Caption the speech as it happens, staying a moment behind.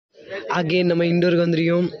Again நம்ம இண்டோருக்கு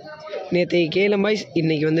வந்துருக்கோம். நேற்றைக்கு கேஎல்எம் பாய்ஸ்,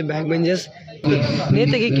 இன்றைக்கி வந்து பேக் பெஞ்சர்ஸ்.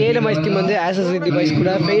 நேற்றுக்கு கேஎல்எம் பாய்ஸ் டீம் வந்து ஆசசிட்டி பாய்ஸ்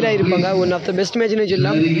கூட fail ஆகிருப்பாங்க. One of the best மேட்ச்னு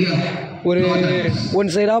சொல்லலாம். ஒரு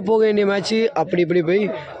ஒன் சைடாக போக வேண்டிய மேட்ச்சு அப்படி இப்படி போய்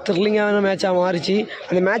த்ரில்லிங்கான மேட்சாக மாறிச்சு.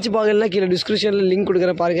 அந்த மேட்ச் பார்க்கலாம் கீழே டிஸ்கிரிப்ஷனில் லிங்க்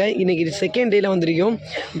கொடுக்குற பாருங்க. இன்றைக்கி செகண்ட் டேயில் வந்திருக்கோம்.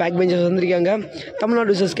 பேக் பெஞ்சர்ஸ் வந்திருக்காங்க.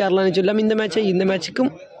 தமிழ்நாடு vs கேரளான்னு சொல்லலாம். இந்த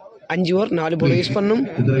மேட்ச்சுக்கும் 5 ஓவர் 4 பால் யூஸ் பண்ணும்.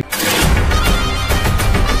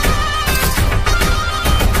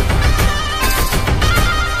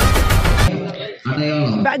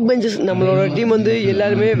 பேக் பெஞ்சஸ் நம்மளோட டீம் வந்து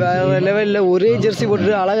எல்லாருமே வேறு லெவலில் ஒரே ஜெர்சி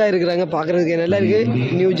போட்டு அழகாக இருக்கிறாங்க. பார்க்குறதுக்கு நல்லா இருக்குது.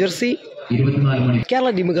 New Jersey.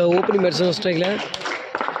 Kerala டீமுக்காக opening batsman ஸ்ட்ரைக்கில்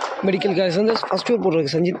மெடிக்கல் காலேஜ் வந்து ஃபஸ்ட் ஓவர்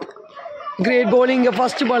போடுறதுக்கு சஞ்சித். கிரேட் பால். இங்கே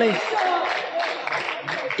ஃபஸ்ட்டு பாலே,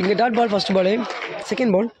 இங்கே டாட் பால். ஃபஸ்ட் பாலே,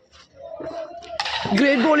 செகண்ட் பால்.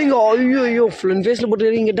 கிரேட் பாலிங். ஐயோ ஃப்ரண்ட் ஃபேஸில்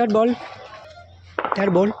போட்டு இங்கே டாட் பால்.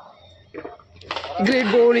 தேர்ட் பால்.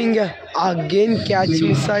 கிரேட் பாலிங். அகெயின் கேட்ச்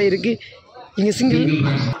மிஸ் ஆகிருக்கு. இங்கே சிங்கிள்.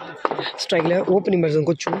 ஸ்ட்ரைக்கில் ஓப்பனிங் பேட்ஸ்மேன்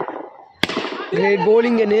கொச்சு. கிரேட்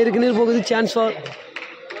பாலிங். நேருக்கு நேர் போகுது. Chance for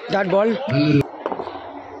dot ball.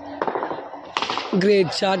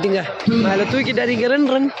 Great ஷாட்டிங்க. மேலே தூக்கிட்டாரு. இங்கே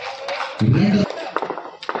ரன்.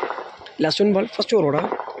 லாஸ்ட் ஒன் பால். ஃபர்ஸ்ட் ஓவரோட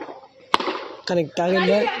கனெக்ட்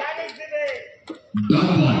ஆகல.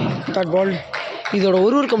 Dot ball. இதோட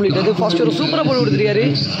ஒரு கம்ப்ளீட். அது ஃபர்ஸ்ட் ஓவர் சூப்பராக போல் கொடுத்துருக்காரு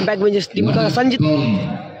பேக் பெஞ்சர்ஸ் டீமுக்காக சஞ்சித்.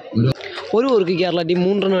 ஒரு ஓவருக்கு கேரளா டீம்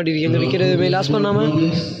 3 ரன் ஆடி இருக்காங்க. விற்கிறதுமே லாஸ் பண்ணாமல்.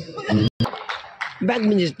 பேக்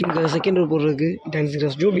பெஞ்சர்ஸ் டீமுக்காக செகண்ட் ஓவர் போடுறதுக்கு டான்சிங்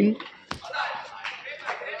ராஸ் ஜோபின்.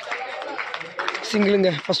 சிங்கிளுங்க.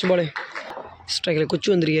 ஃபர்ஸ்ட் பாலு. ஸ்ட்ரைக்கில்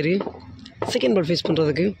கொச்சு வந்திருக்காரு. செகண்ட் பால் ஃபேஸ்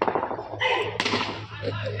பண்ணுறதுக்கு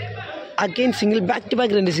again single. Back to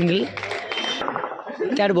back 2 single.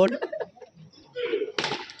 Third பால்.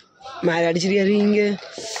 மேலே அடிச்சிருக்காரு. இங்கே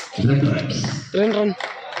 2 ரன்.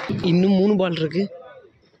 இன்னும் 3 பால் இருக்குது.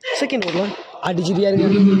 செகண்ட் ஓவரில் அடிச்சிருக்காருங்க.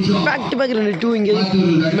 பேக் டு பேக் 2 இங்கே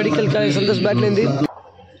medical college Santhosh பேட்லேருந்து.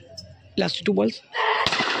 Last 2 balls.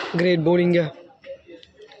 Great பவுலிங்க.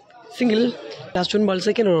 Single. Last 1 ball.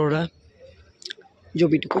 Second ஓவரோட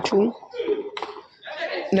Joby to கொச்சு.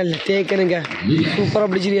 நல்ல தேக்கனுங்க. சூப்பராக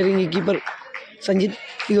பிடிச்சிருக்காரு இங்கே கீப்பர் சஞ்சித்.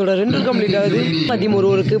 இதோட 2 கம்ப்ளீட் ஆகுது. டீம் ஒரு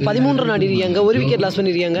ஓவருக்கு 13 ரன் ஆடி இருக்காங்க. 1 விக்கெட் லாஸ்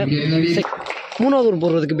பண்ணியிருக்காங்க. 3வது ஓவர்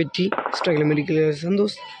போடுறதுக்கு பெட்டி. ஸ்ட்ரைக்கில் மெடிக்கல்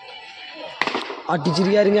சந்தோஷ்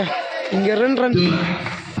அடிச்சிருக்காருங்க. இங்கே 2 ரன்.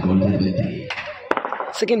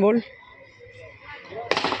 Second ball.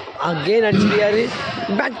 அகெயின் அடிச்சிருக்காரு.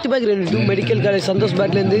 Back to back 2 medical college Santhosh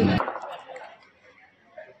பேட்லேருந்து.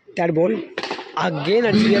 Third ball. Again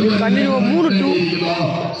அடிச்சிருக்காரு. கண்டினியூவாக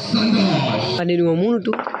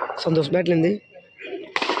 3-2 சந்தோஷ் பேட்லேருந்து.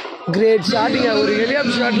 கிரேட் ஷாட்டிங்க. ஒரு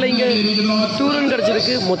எலியாப் ஷாட்டில் இங்கே 2 ரன்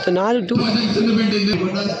கிடச்சிருக்கு. மொத்தம் 4-2.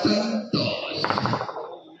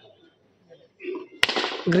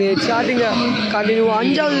 கிரேட் ஷாட்டிங்க. கண்டினியூவாக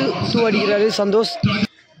 5வது 2 அடிக்கிறாரு சந்தோஷ்.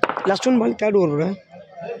 லாஸ்ட் 1 பால். தேர்ட் ஓவரோட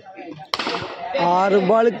 6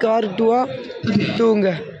 பாலுக்கு 6-2ங்க.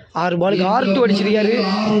 6 பாலுக்கு 6-2 அடிச்சிருக்காரு.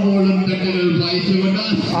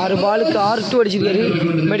 6 பாலுக்கு 6-2 அடிச்சிருக்காரு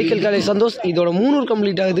மெடிக்கல் காலேஜ் சந்தோஷ். இதோட 3 ஓவர்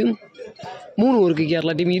கம்ப்ளீட் ஆகுது. 3 ஓவருக்கு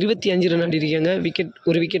கேரளா டீம் 25 ரன் ஆடிருக்காங்க.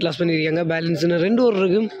 ஒரு விக்கெட் லாஸ் பண்ணியிருக்காங்க. பேலன்ஸ்னு 2 ஓவர்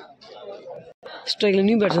இருக்கு. ஸ்ட்ரைக்கில்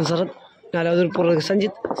நியூ பேட்ஸ்மேன் சரத். 4வது ஓவர் போடுறதுக்கு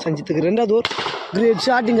சஞ்சித்துக்கு 2வது ஓவர். கிரேட்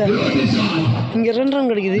ஷாட்டுங்க. இங்கே 2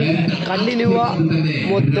 ரன் கிடைக்குது. கண்டினியூவாக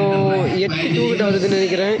மொத்தம் 8-2 கிட்ட வருதுன்னு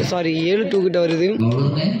நினைக்கிறேன். சாரி 7-2 கிட்ட வருது.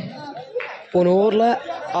 போன ஓவரில்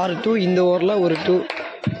 6-2. இந்த ஓவரில் ஒரு 2.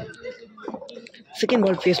 செகண்ட்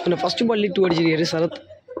பால் ஃபேஸ் பண்ண ஃபர்ஸ்ட் பால்லேயே 2 அடிச்சிருக்காரு சரத்.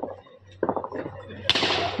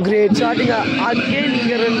 கிரேட் ஷாட்டிங்க. அகெயின்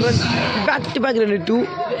இங்கே 2 run. Back to back 2.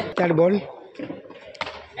 Third பால்.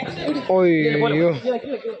 ஓய்யோ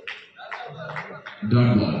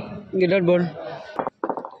இங்கே டாட் பால்.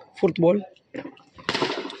 ஃபோர்த் பால்.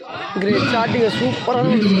 கிரேட் ஷாட்டிங்க. சூப்பரான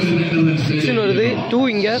 6 வருது. 2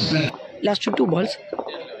 இங்கே. Last 2 balls.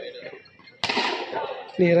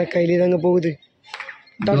 நேராக கையிலே தாங்க போகுது.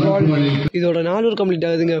 Dot ball. இதோட 4 ஓவர் கம்ப்ளீட்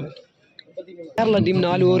ஆகுதுங்க. கேரளா டீம்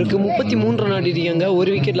 4 ஓவருக்கு 33 ரன் ஆடிருக்காங்க.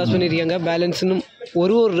 1 விக்கெட் லாஸ் பண்ணியிருக்காங்க. பேலன்ஸ் இன்னும்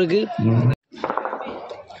 1 ஓவர் இருக்குது.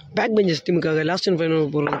 Back benchers டீமுக்காக last and final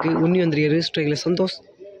over போகிறதுக்கு உன்னி வந்திருக்காரு. ஸ்ட்ரைக்கில் சந்தோஷ்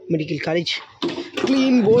மெடிக்கல் காலேஜ்.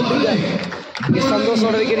 க்ளீன் போல்டுங்க. இங்கே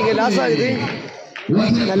சந்தோஷோட விக்கெட் இங்கே லாஸ் ஆகுது.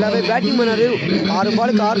 நல்லாவே பேட்டிங் பண்ணார். 6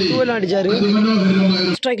 பாலுக்கு 6-2 அடித்தார்.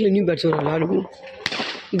 ஸ்ட்ரைக்கில் நியூ பேட்ஸ்மேன் லாலு.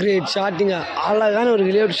 கிரேட் ஷாட்டுங்க. அழகான ஒரு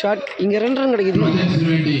விளையாட்டு ஷாட். இங்கே 2 ரன் கிடைக்குது.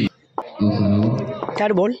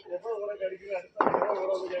 தேர்ட் பால்.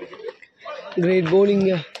 கிரேட்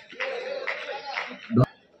பவுலிங்க.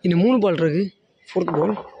 இன்னும் 3 பால் இருக்குது. ஃபோர்த்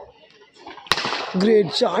பால்.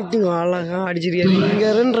 கிரேட் ஷாட்டுங்க. அழகாக அடிச்சிருக்காரு. இங்கே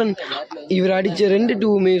 2 ரன். இவர் அடித்த 2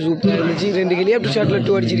 டூவுமே சூப்பராக இருந்துச்சு. 2 ஹெலிகாப்டர் ஷாட்டில்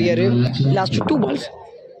 2 அடிச்சிருக்காரு. Last 2 balls.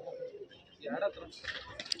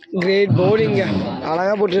 கிரேட் பவுலிங்க,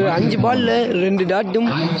 அழகாக போட்டு 5 பாலில் 2 டாட்டும்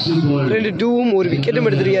 2 டூவும் 1 விக்கெட்டும்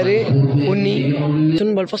எடுத்துருக்காரு. ஒன்னி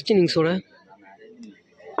சொன்ன பால் ஃபர்ஸ்ட் இன்னிங்ஸோட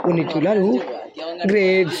 1-2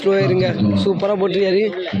 கிரேட் ஸ்லோயருங்க, சூப்பராக போட்டுருக்காரு.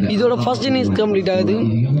 இதோட ஃபர்ஸ்ட் இன்னிங்ஸ் கம்ப்ளீட் ஆகுது.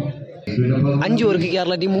 5 ஓவருக்கு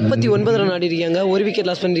Kerala team 39 run ஆடிருக்காங்க, 1 wicket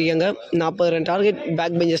loss பண்ணியிருக்காங்க. 40 ரன் டார்கெட்.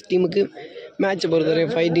 பேக் பெஞ்சர்ஸ் டீமுக்கு மேட்சை பொறுத்தவரை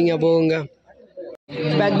ஃபைட்டிங்காக போகுங்க.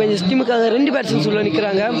 பேக் பெஞ்சர்ஸ் டீமுக்காக 2 பேட்ஸ்மேன்ஸ் உள்ள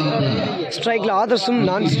நிற்கிறாங்க. ஸ்ட்ரைக்கில் ஆதர்ஸும்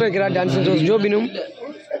நான் ஸ்ட்ரைக்கராக டான்சன் ஜோஸ் ஜோபினும்.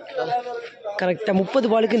 கரெக்டாக 30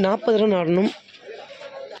 பாலுக்கு 40 ரன் ஆடணும்.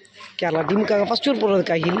 கேரளா டீமுக்காக ஃபர்ஸ்ட் ஓவர்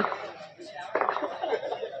போடுறதுக்கு அகில்.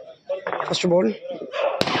 ஃபர்ஸ்ட் பால்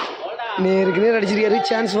நேருக்கு நேர் அடிச்சிருக்காரு.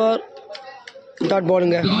 சான்ஸ் ஃபார் டாட்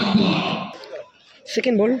பாலுங்க.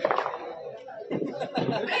 செகண்ட் பால்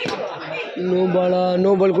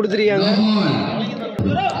நோ பால் கொடுத்துருக்காங்க.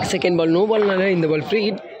 செகண்ட் பால் நோ பால்னால இந்த பால் free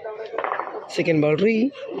hit. Second ball free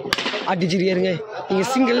அடிச்சிருக்காருங்க. இங்கே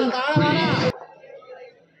சிங்கிள்.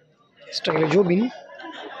 ஸ்ட்ரைக்கில் ஜோபின்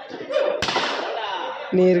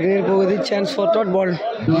நேருக்கு நேர் போகுது. Chance for dot ball.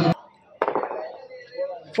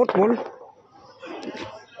 Fourth ball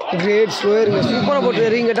great ஸ்லோயருங்க, சூப்பராக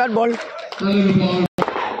போட்டுருக்காரு. இங்கே dot ball.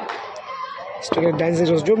 Striker Tansen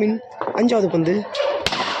Jose Jobin. 5வது பந்து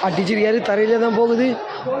அடிச்சிருக்காரு, தரையில தான் போகுது.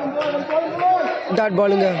 டாட்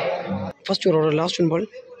பாலுங்க. ஃபர்ஸ்ட் ஓவரோட லாஸ்ட் 1 பால்.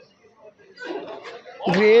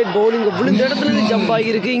 கிரேட் பவுலிங், விழுந்த இடத்துல ஜம்ப்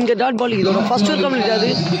ஆகியிருக்கு. இங்கே டாட் பால். இதோட ஃபர்ஸ்ட் ஓவர் கம்ப்ளீட் ஆகுது.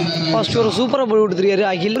 ஃபர்ஸ்ட் ஓவர் சூப்பராக போட்டு கொடுத்துருக்காரு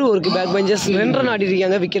அகில். ஒருக்கு பேக் பெஞ்சர்ஸ் 2 ரன் ஆடி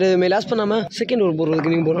இருக்காங்க, விக்கெட் எதுவுமே லாஸ் பண்ணாமல். செகண்ட் ஓவர்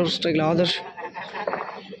போடுறதுக்கு நீங்கள் போடுற ஸ்ட்ரைக்கில் ஆதர்ஷ்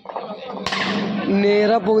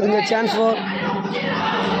நேராக போகுதுங்க. Chance for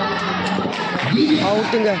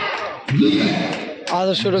அவுட்டுங்க.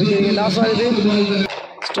 ஆதர்ஷோட விக்கெட் லாஸ் ஆகுது.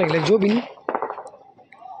 ஸ்ட்ரைக்கில் ஜோபின்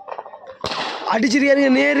அடிச்சிருக்காருங்க,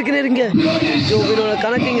 நேருக்கு நேருங்க. ஜோபினோட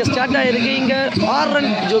கணக்கு இங்கே ஸ்டார்ட் ஆகிருக்கு. இங்கே 6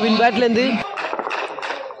 ரன் ஜோபின் பேட்லேருந்து.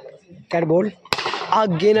 கேட் பால்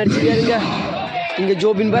அகெயின் அடிச்சிருக்காருங்க. இங்கே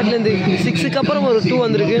ஜோபின் பேட்லேருந்து 6க்கு அப்புறம் ஒரு 2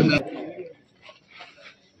 வந்திருக்கு.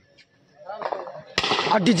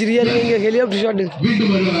 அடிச்சிருக்காருங்க. இங்கே ஹெலிகாப்டர் ஷாட்டு.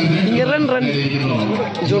 இங்கே ரன்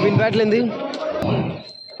ஜோபின் பேட்லேருந்து.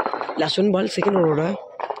 லாஸ்ட் 1 பால் செகண்ட் ஓவரோட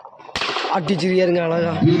அடிச்சிருக்காருங்க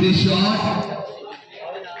அழகா.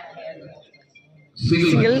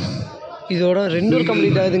 சிங்கிள். இதோட 2 ஓவர்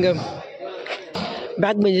கம்ப்ளீட் ஆகுதுங்க.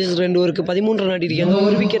 பேக் பெஞ்சர்ஸ் 2 ஓவருக்கு 13 ரன் ஆடிருக்காங்க,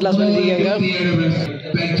 1 விக்கெட் லாஸ் பண்ணியிருக்காங்க.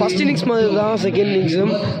 ஃபர்ஸ்ட் இன்னிங்ஸ் மாதிரி தான் செகண்ட்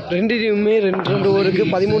இன்னிங்ஸும். 2 டீமுமே 2 ஓவருக்கு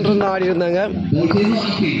 13 ரன் தான் ஆடி இருந்தாங்க.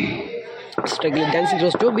 ஸ்ட்ரைக்கில் Tansen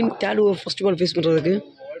Jose Jobin. Third over first ball face பண்ணுறதுக்கு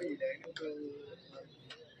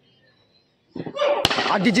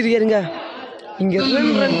அடிச்சிருக்காருங்க. இங்கே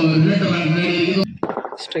 2 ரன்.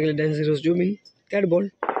 ஸ்ட்ரைக்கில் டான்சன் ஜோஸ் ஜோபின். தேர்ட் பால்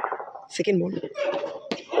செகண்ட் பால்.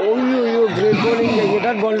 ஓய்யோ கிரேட் பாலிங். இங்கே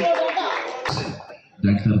டாட் பால்.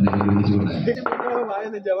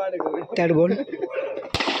 தேர்ட் பால்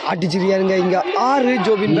அடிச்சிருக்காருங்க. இங்கே 6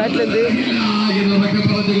 ஜோபின் பேட்லேருந்து.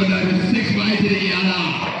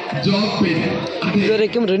 இது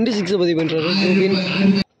வரைக்கும் 2 6 பதிவு பண்ணுறாரு ஜோபின்.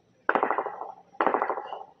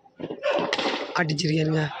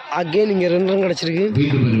 அடிச்சிருக்காருங்க. அகெயின் இங்கே 2 ரன் கிடச்சிருக்கு.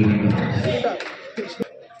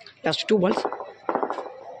 Last 2 balls.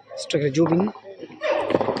 Striker Jobin.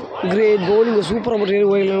 Great bowling, சூப்பராக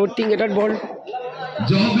போட்டு ஒட்டி. இங்கே டாட் பால்.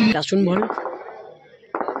 லாஸ்ட் 1 பால்.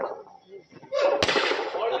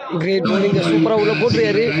 கிரேட் பவுலிங், சூப்பராக உள்ள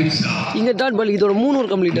போட்டுருக்காரு. இங்கே டாட் பால். இதோட 3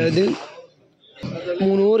 ஓவர் கம்ப்ளீட் ஆகுது.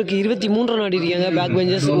 3 ஓவருக்கு 23 run ஆடிருக்காங்க back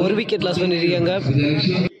benchers, 1 wicket loss பண்ணியிருக்காங்க.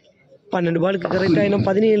 12 பாலுக்கு கரெக்டாக இன்னும்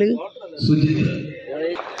 17.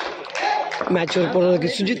 மேட்ச் ஓவர் போடுறதுக்கு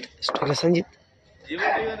சுஜித். ஸ்ட்ரைக்கர் சஞ்சித்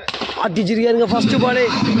அடிச்சிருக்காருங்க. ஃபர்ஸ்ட் பாலே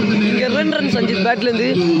இங்கே 2 run Sanjith பேட்லேருந்து.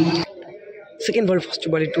 Second ball first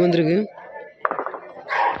ball 2 வந்துருக்கு.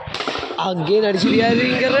 அகெயின் அடிச்சிருக்காரு.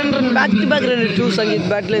 இங்கே 2 run back to back 2 Sanjith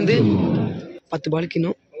பேட்லேருந்து. 10 பாலுக்கு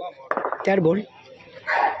இன்னும். தேர்ட் பால்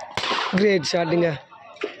கிரேட் ஷாட்டுங்க.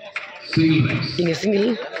 இங்கே சிங்கிள்.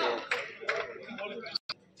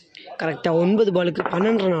 கரெக்டாக 9 பாலுக்கு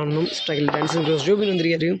 12 ரன் ஆடணும். ஸ்ட்ரைக்கில் டான்சன் ஜோஸ் ஜோபின்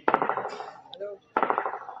வந்திருக்காரு.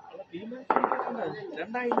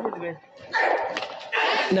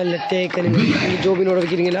 நல்ல தேக்கனுங்க. ஜோபினோட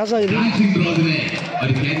விக்கெட்டுங்க லாஸ் ஆகுது.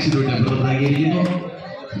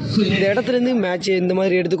 இந்த இடத்துலேருந்து மேட்ச் இந்த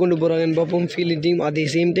மாதிரி எடுத்துக்கொண்டு போகிறாங்கன்னு பார்ப்போம். ஃபீல்டிங் டீம் அதே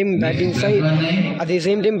சேம் டைம்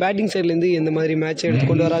பேட்டிங் சைட்லேருந்து எந்த மாதிரி மேட்ச்சை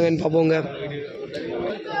எடுத்துக்கொண்டு வராங்கன்னு பார்ப்போங்க.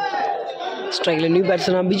 ஸ்ட்ரைக்கில் நியூ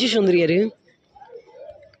பேட்ஸ்மேன் பிஜிஷ் வந்துருக்காரு.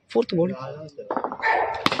 ஃபோர்த் பால்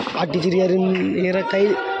அடிச்சிருக்காரு. நேராக கை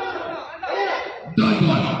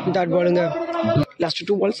டாட் பாலுங்க. Last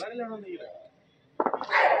 2 balls.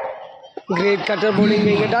 Great cutter bowling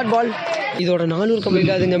இங்கே டாட் பால். இதோட 4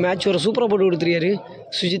 கம்ப்ளீட் ஆகுதுங்க. மேட்ச் ஒரு சூப்பராக போட்டு கொடுத்துருக்காரு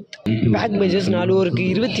சுஜித். பேக் பெஞ்சர்ஸ் 4 ஓவருக்கு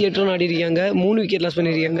 28 ரன் ஆடி இருக்காங்க. 3 விக்கெட் லாஸ்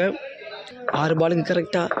பண்ணியிருக்காங்க. 6 பாலுக்கு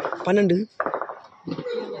கரெக்டாக 12.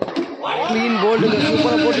 க்ளீன் போல்டுங்க,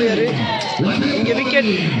 சூப்பராக போட்டுருக்காரு. இங்கே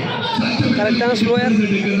விக்கெட் கரெக்டான ஸ்லோயர்.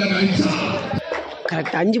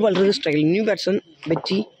 கரெக்டாக 5 பால் இருக்குது. ஸ்ட்ரைக்கில் நியூ பேட்ஸ்மேன்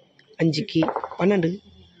வெற்றி 5க்கு 12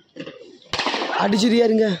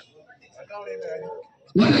 அடிச்சிருக்காருங்க.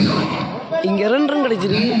 இங்கே 2 ரன்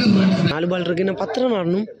கிடைச்சிருக்கு. 4 பால் இருக்கு. நான் 10 ரன்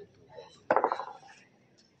ஆடணும்.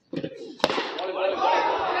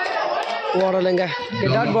 ஓடலைங்க.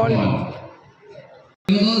 Dot ball.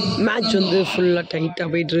 மேட்ச் வந்து ஃபுல்லாக டைட்டாக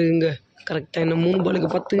போயிட்டுருக்குங்க. கரெக்டாக என்ன 3 பாலுக்கு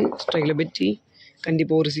 10 ஸ்ட்ரைக்கில் வெற்றி.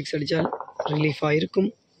 கண்டிப்பாக ஒரு 6 அடித்தால் ரிலீஃபாக இருக்கும்.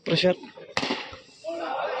 ப்ரெஷர்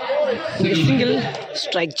இங்கே சிங்கிள்.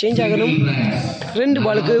 ஸ்ட்ரைக் சேஞ்ச் ஆகணும். 2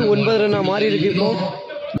 பாலுக்கு 9 ரன்னாக மாறி இருக்கு. இப்போ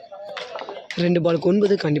 2 பாலுக்கு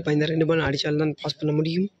 9. கண்டிப்பாக இந்த 2 பால் அடித்தால் தான் பாஸ் பண்ண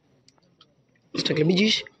முடியும். ஸ்ட்ரைக்கில்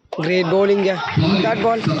பிஜீஷ். Great பவுலிங்க. Dot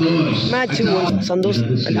ball. Match Santhosh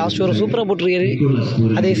last ஒரு சூப்பராக போட்டிருக்காரு.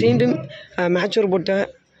 அதே சேம் டைம் மேட்ச் ஒரு போட்ட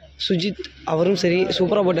சுஜித் அவரும் சரி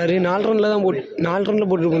சூப்பராக போட்டார். 4 ரனில் தான் 4 ரனில்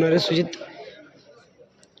போட்டு போனார் சுஜித்.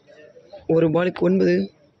 1 பாலுக்கு 9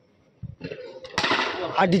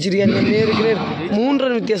 அடிச்சிருக்காரு. நேருக்கு நேர் 3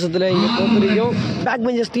 ரன் வித்தியாசத்தில் இங்கே பொறுத்தவரைக்கும் பேக்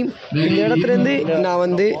பெஞ்சர்ஸ் டீம் இந்த இடத்துலேருந்து நான்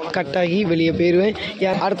வந்து கட் ஆகி வெளியே போயிடுவேன்.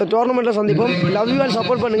 அடுத்த டோர்னமெண்ட்டில் சந்திப்போம். Love you all.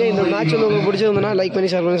 சப்போர்ட் பண்ணுங்கள். இந்த மேட்ச் வந்து உங்களுக்கு பிடிச்சிருந்ததுன்னா லைக்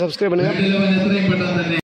பண்ணி ஷேர் பண்ணி சப்ஸ்கிரைப் பண்ணுங்கள்.